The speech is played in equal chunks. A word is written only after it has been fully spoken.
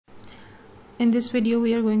in this video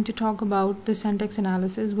we are going to talk about the syntax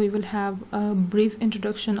analysis. We will have a brief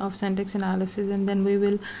introduction of syntax analysis, and then we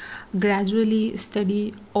will gradually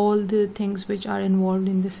study all the things which are involved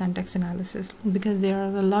in the syntax analysis, because there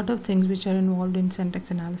are a lot of things which are involved in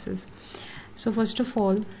syntax analysis. So first of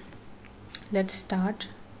all, let's start.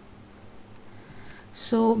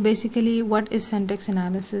 So basically, what is syntax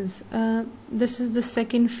analysis? This is the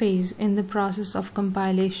second phase in the process of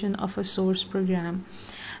compilation of a source program,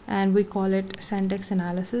 and we call it syntax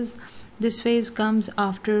analysis. This phase comes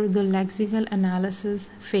after the lexical analysis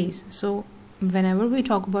phase. So whenever we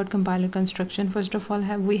talk about compiler construction, first of all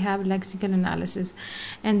we have lexical analysis,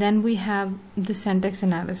 and then we have the syntax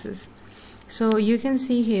analysis. So you can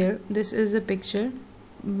see here, this is a picture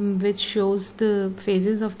which shows the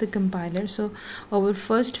phases of the compiler. So our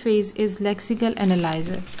first phase is lexical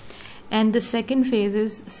analyzer, and the second phase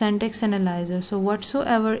is syntax analyzer. So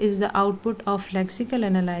whatsoever is the output of lexical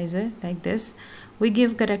analyzer, like this, we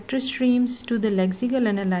give character streams to the lexical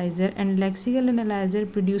analyzer, and lexical analyzer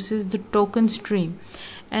produces the token stream,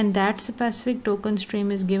 and that specific token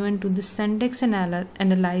stream is given to the syntax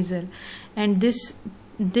analyzer, and this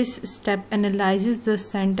step analyzes the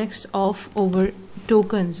syntax of our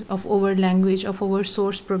tokens, of our language, of our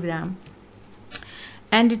source program,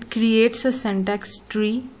 and it creates a syntax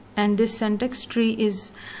tree, and this syntax tree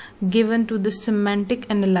is given to the semantic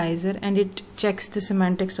analyzer, and it checks the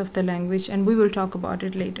semantics of the language, and we will talk about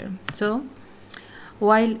it later. So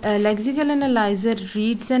while a lexical analyzer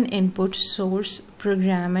reads an input source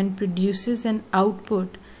program and produces an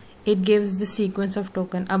output, it gives the sequence of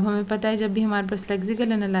token. अब हमें पता है जब भी हमारे पास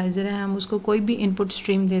lexical analyzer है, हम उसको कोई भी input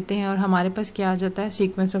stream देते हैं और हमारे पास क्या आ जाता है,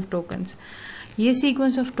 sequence of tokens. ये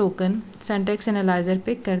sequence of token syntax analyzer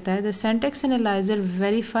pick करता है. The syntax analyzer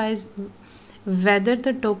verifies whether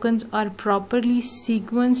the tokens are properly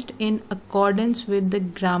sequenced in accordance with the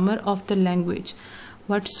grammar of the language.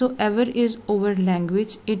 Whatsoever is our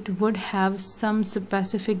language, it would have some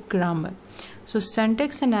specific grammar. So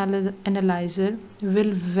syntax analyzer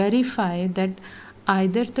will verify that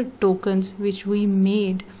either the tokens which we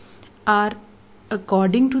made are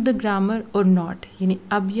according to the grammar or not. यानी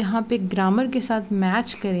अब यहाँ पे grammar के साथ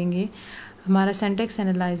match करेंगे हमारा syntax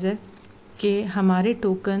analyzer के हमारे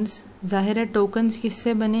टोकन्स. जाहिर है टोकन्स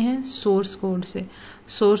किससे बने हैं, सोर्स कोड से.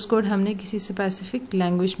 सोर्स कोड हमने किसी स्पेसिफिक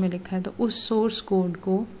लैंग्वेज में लिखा है, तो उस सोर्स कोड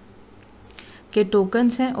को के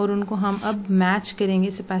टोकन्स हैं और उनको हम अब मैच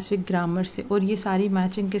करेंगे स्पेसिफिक ग्रामर से. और ये सारी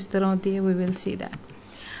मैचिंग किस तरह होती है, we will see that.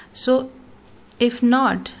 So if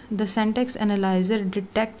not, the syntax analyzer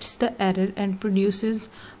detects the error and produces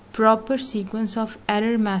proper sequence of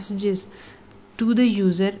error messages to the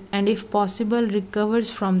user, and if possible recovers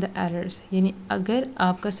from the errors. यानी अगर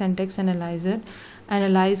आपका syntax analyzer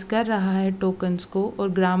analyse कर रहा है tokens को और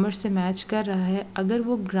grammar से match कर रहा है, अगर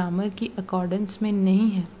वो ग्रामर की अकॉर्डेंस में नहीं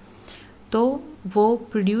है तो वो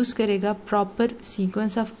प्रोड्यूस करेगा proper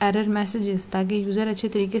sequence of error messages, ताकि यूज़र अच्छे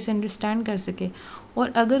तरीके से अंडरस्टैंड कर सके.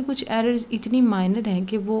 और अगर कुछ एरर्स इतनी माइनर हैं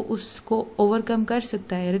कि वो उसको ओवरकम कर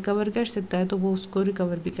सकता है, रिकवर कर सकता है, तो वो उसको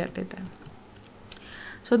रिकवर भी कर लेता है.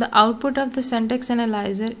 So the output of the syntax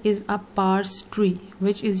analyzer is a parse tree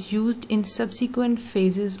which is used in subsequent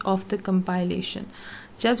phases of the compilation.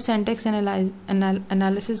 जब syntax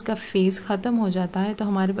analysis का फेज ख़त्म हो जाता है तो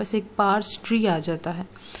हमारे पास एक parse tree आ जाता है.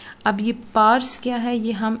 अब ये parse क्या है,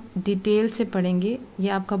 ये हम डिटेल से पढ़ेंगे. ये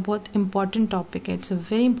आपका बहुत important topic है. It's a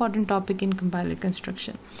very important topic in compiler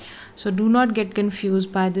construction. So do not get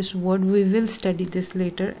confused by this word. We will study this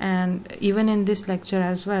later, and even in this lecture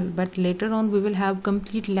as well, but later on we will have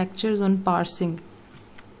complete lectures on parsing.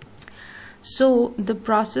 So the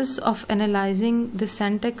process of analyzing the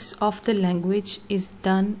syntax of the language is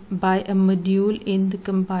done by a module in the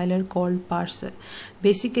compiler called parser.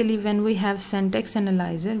 Basically, when we have syntax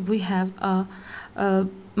analyzer, we have a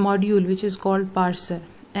module which is called parser.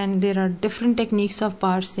 And there are different techniques of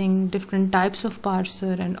parsing, different types of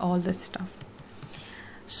parser, and all that stuff.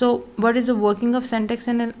 So what is the working of syntax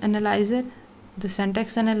analyzer? The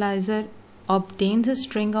syntax analyzer obtains a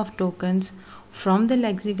string of tokens from the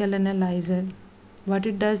lexical analyzer. What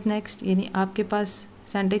it does next, यानी आपके पास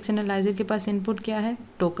syntax analyzer के पास input क्या है,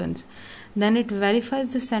 tokens. Then it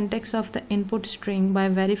verifies the syntax of the input string by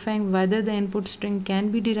verifying whether the input string can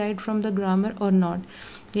be derived from the grammar or not.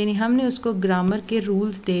 यानी हमने उसको grammar के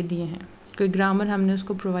rules दे दिए हैं, कोई ग्रामर हमने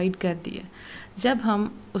उसको प्रोवाइड कर दिया.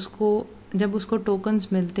 जब उसको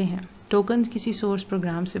टोकन्स मिलते हैं, टोकन्स किसी सोर्स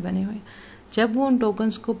प्रोग्राम से बने हुए, जब वो उन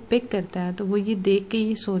टोकन्स को पिक करता है तो वो ये देख के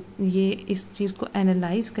ये इस चीज़ को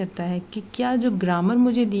एनालाइज करता है कि क्या जो ग्रामर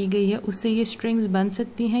मुझे दी गई है उससे ये स्ट्रिंग्स बन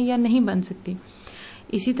सकती हैं या नहीं बन सकती.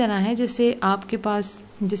 इसी तरह है जैसे आपके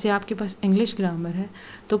पास इंग्लिश ग्रामर है,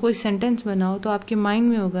 तो कोई सेंटेंस बनाओ तो आपके माइंड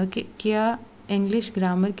में होगा कि क्या इंग्लिश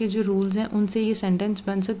ग्रामर के जो रूल्स हैं उनसे ये सेंटेंस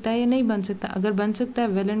बन सकता है या नहीं बन सकता। अगर बन सकता है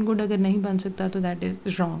वेल एंड गुड, अगर नहीं बन सकता तो दैट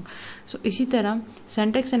इज रॉन्ग। सो इसी तरह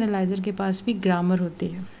सिंटैक्स एनालाइजर के पास भी ग्रामर होती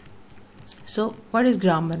है। So what is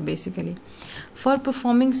grammar basically? For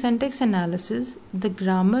performing syntax analysis the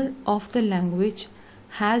grammar of the language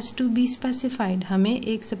has to be specified. हमें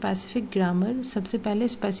एक स्पेसिफिक ग्रामर सबसे पहले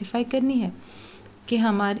स्पेसिफाई करनी है कि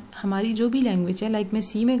हमारी जो भी लैंग्वेज है, लाइक मैं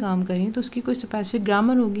सी में काम कर रही हूँ तो उसकी कोई स्पेसिफिक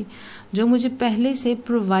ग्रामर होगी जो मुझे पहले से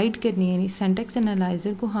प्रोवाइड करनी है। यानी सिंटैक्स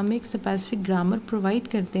एनालाइजर को हम एक स्पेसिफिक ग्रामर प्रोवाइड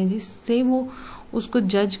करते हैं जिससे वो उसको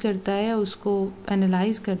जज करता है, उसको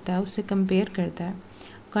एनालाइज करता है, उससे कंपेयर करता है।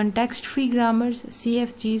 Context free grammars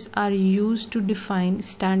CFGs are use to define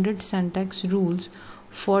standard syntax rules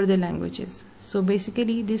for the languages. So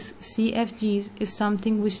basically this CFGs is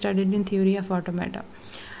something we studied in theory of automata,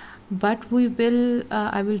 but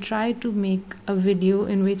I will try to make a video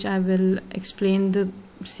in which I will explain the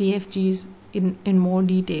CFGs in more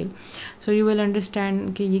detail, so you will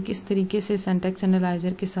understand कि ये किस तरीके से syntax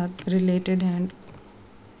analyzer के साथ related हैं.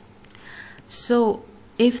 So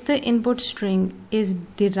if the input string is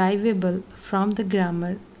derivable from the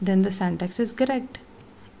grammar, then the syntax is correct.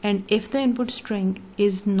 And if the input string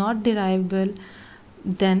is not derivable,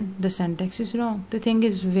 then the syntax is wrong. The thing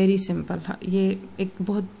is very simple. ये एक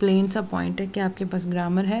बहुत plane सा point है कि आपके पास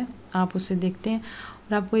grammar है, आप उसे देखते हैं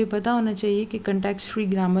और आपको ये पता होना चाहिए कि कंटेक्स्ट फ्री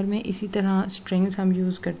ग्रामर में इसी तरह स्ट्रिंग्स हम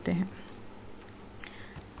यूज़ करते हैं.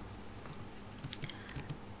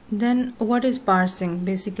 Then what is parsing?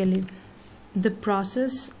 Basically the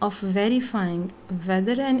process of verifying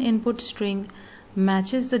whether an input string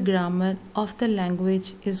matches the grammar of the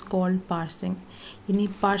language is called parsing. यानी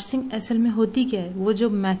पार्सिंग असल में होती क्या है? वो जो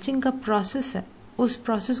मैचिंग का प्रोसेस है उस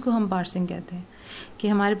प्रोसेस को हम पार्सिंग कहते हैं. कि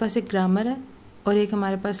हमारे पास एक ग्रामर है और एक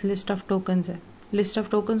हमारे पास लिस्ट ऑफ टोकन्स है. लिस्ट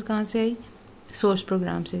ऑफ टोकन्स कहाँ से आई? सोर्स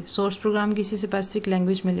प्रोग्राम से. सोर्स प्रोग्राम किसी स्पेसिफिक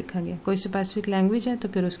लैंग्वेज में लिखा गया. कोई स्पेसिफिक लैंग्वेज है तो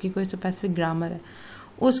फिर उसकी कोई स्पेसिफिक ग्रामर है.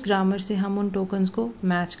 उस ग्रामर से हम उन टोकन्स को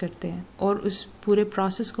मैच करते हैं और उस पूरे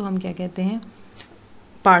प्रोसेस को हम क्या कहते हैं?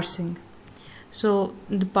 Parsing. So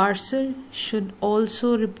the parser should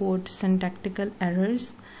also report syntactical errors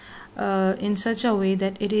in such a way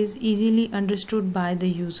that it is easily understood by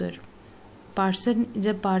the user.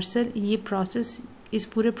 जब parser ये process, इस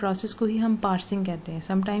पूरे process को ही हम parsing कहते हैं.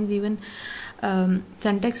 Sometimes even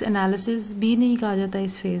syntax analysis भी नहीं कहा जाता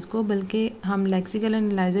इस phase को, बल्कि हम lexical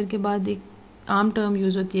analyzer के बाद एक आम टर्म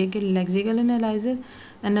यूज़ होती है कि lexical analyser,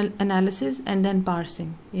 analysis and then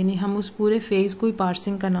parsing. यानी हम उस पूरे फेज़ को ही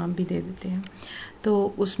पार्सिंग का नाम भी दे देते हैं.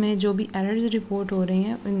 तो उसमें जो भी एरर्स रिपोर्ट हो रही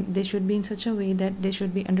हैं they should be in such a way that they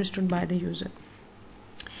should be understood by the user.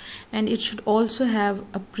 And it should also have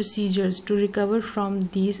a procedures to recover from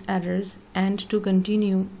these errors and to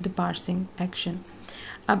continue the parsing action.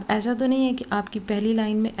 अब ऐसा तो नहीं है कि आपकी पहली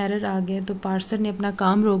line में error आ गया तो पार्सर ने अपना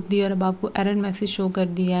काम रोक दिया और अब आपको एरर मैसेज शो कर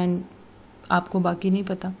दिया एंड आपको बाकी नहीं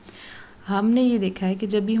पता. हमने ये देखा है कि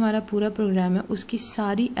जब भी हमारा पूरा प्रोग्राम है उसकी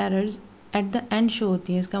सारी errors at the end show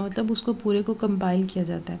होती हैं. इसका मतलब उसको पूरे को कंपाइल किया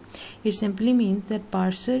जाता है. It simply means that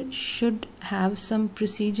parser should have some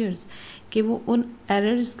procedures कि वो उन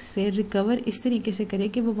एरर्स से रिकवर इस तरीके से करे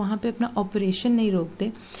कि वो वहाँ पे अपना ऑपरेशन नहीं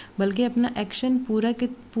रोकते बल्कि अपना एक्शन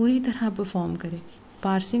पूरी तरह परफॉर्म करे,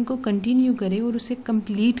 पार्सिंग को कंटिन्यू करे और उसे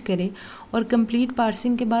कंप्लीट करे. और कंप्लीट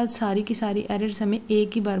पार्सिंग के बाद सारी की सारी एरर्स हमें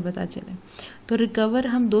एक ही बार पता चले. तो रिकवर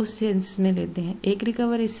हम दो सेंस में लेते हैं. एक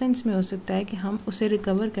रिकवर इस सेंस में हो सकता है कि हम उसे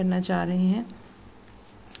रिकवर करना चाह रहे हैं,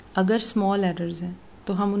 अगर स्मॉल एरर्स हैं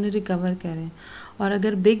तो हम उन्हें रिकवर कर रहे हैं, और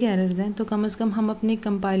अगर बिग एरर्स हैं तो कम से कम हम अपनी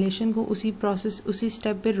कंपाइलेशन को उसी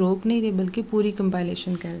स्टेप पे रोक नहीं रहे बल्कि पूरी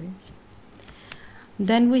कंपाइलेशन कर रहे हैं.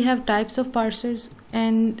 Then we have types of parsers,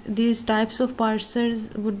 and these types of parsers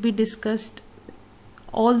would be discussed.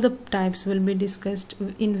 All the types will be discussed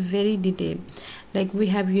in very detail. Like we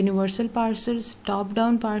have universal parsers,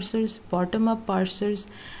 top-down parsers, bottom-up parsers,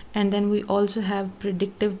 and then we also have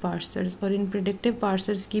predictive parsers. और in predictive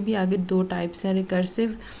parsers की भी आगे दो types हैं,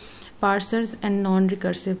 recursive parsers and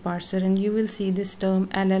non-recursive parser, and you will see this term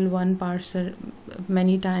LL1 parser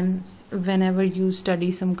many times whenever you study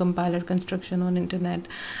some compiler construction on internet.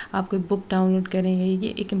 आप कोई book download करेंगे,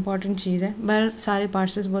 ये एक इम्पॉर्टेंट चीज़ है. पर सारे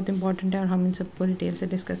पार्सर्स बहुत इंपॉर्टेंट है और हम इन सबको डिटेल से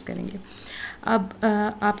डिस्कस करेंगे. अब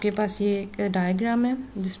आपके पास ये एक डायग्राम है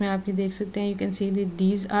जिसमें आप ये देख सकते हैं. You can see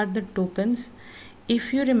these are the tokens.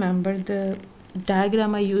 If you remember the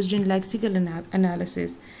diagram I used in lexical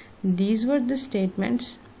analysis, these were the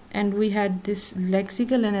statements, and we had this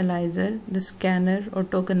lexical analyzer, the scanner or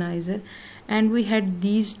tokenizer, and we had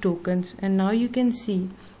these tokens. And now you can see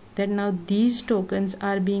that now these tokens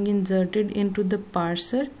are being inserted into the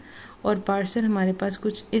parser, और parser हमारे पास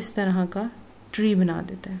कुछ इस तरह का tree बना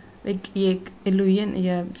देता है. ये एक इल्यूजन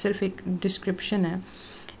या सिर्फ एक डिस्क्रिप्शन है,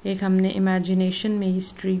 एक हमने इमेजिनेशन में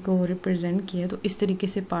इस ट्री को रिप्रेजेंट किया, तो इस तरीके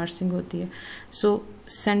से पार्सिंग होती है. सो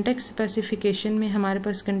सिंटैक्स स्पेसिफिकेशन में हमारे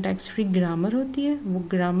पास कंटेक्स्ट फ्री ग्रामर होती है, वो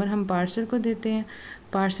ग्रामर हम पार्सर को देते हैं,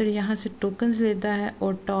 पार्सर यहाँ से टोकन्स लेता है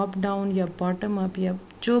और टॉप डाउन या बॉटम अप या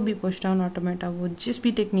जो भी पुश डाउन ऑटोमेटा वो जिस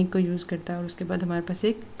भी टेक्निक को यूज़ करता है, और उसके बाद हमारे पास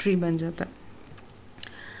एक ट्री बन जाता है.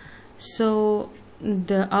 So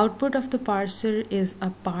the output of the parser is a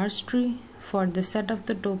parse tree for the set of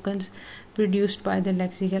the tokens produced by the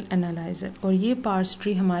lexical analyzer, और ये parse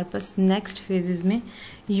tree हमारे पास next phases में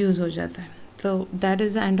use हो जाता है. So that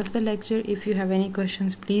is the end of the lecture. If you have any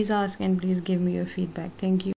questions, please ask and please give me your feedback. Thank you.